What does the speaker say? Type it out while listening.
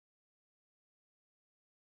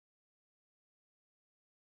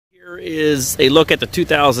Here is a look at the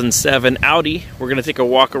 2007 Audi. We're going to take a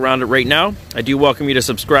walk around it right now. I do welcome you to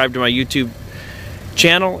subscribe to my YouTube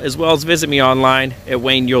channel, as well as visit me online at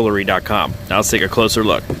wayneulery.com. Now let's take a closer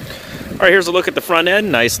look. All right, here's a look at the front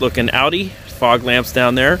end. Nice looking Audi. Fog lamps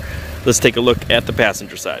down there. Let's take a look at the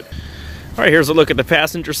passenger side. All right, here's a look at the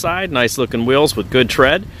passenger side. Nice looking wheels with good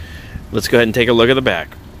tread. Let's go ahead and take a look at the back.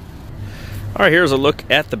 All right, here's a look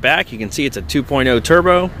at the back. You can see it's a 2.0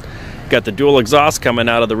 turbo. Got the dual exhaust coming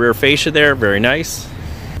out of the rear fascia there. Very nice.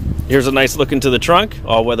 Here's a nice look into the trunk.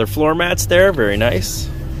 All-weather floor mats there. Very nice.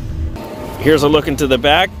 Here's a look into the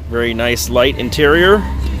back. Very nice light interior.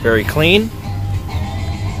 Very clean.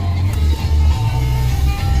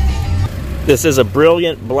 This is a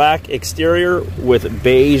brilliant black exterior with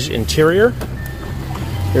beige interior.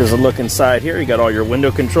 Here's a look inside here. You got all your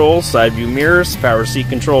window controls, side view mirrors, power seat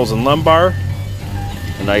controls, and lumbar.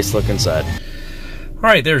 A nice look inside. All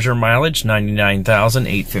right, there's your mileage,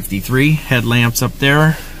 99,853. Headlamps up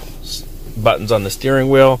there. Buttons on the steering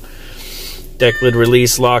wheel. Deck lid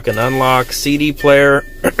release, lock and unlock. CD player.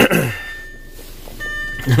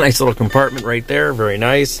 Nice little compartment right there. Very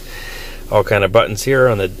nice. All kind of buttons here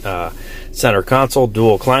on the center console.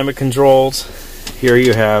 Dual climate controls. Here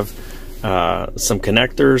you have some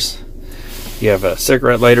connectors. You have a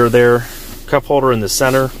cigarette lighter there. Cup holder in the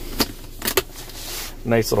center.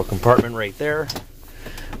 Nice little compartment right there.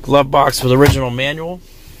 Glove box with original manual.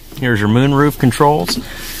 Here's your moonroof controls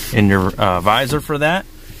and your visor for that.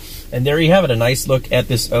 And there you have it, a nice look at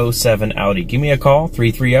this 07 Audi. Give me a call,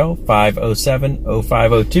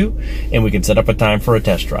 330-507-0502, and we can set up a time for a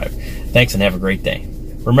test drive. Thanks and have a great day.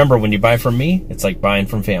 Remember, when you buy from me, it's like buying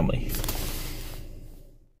from family.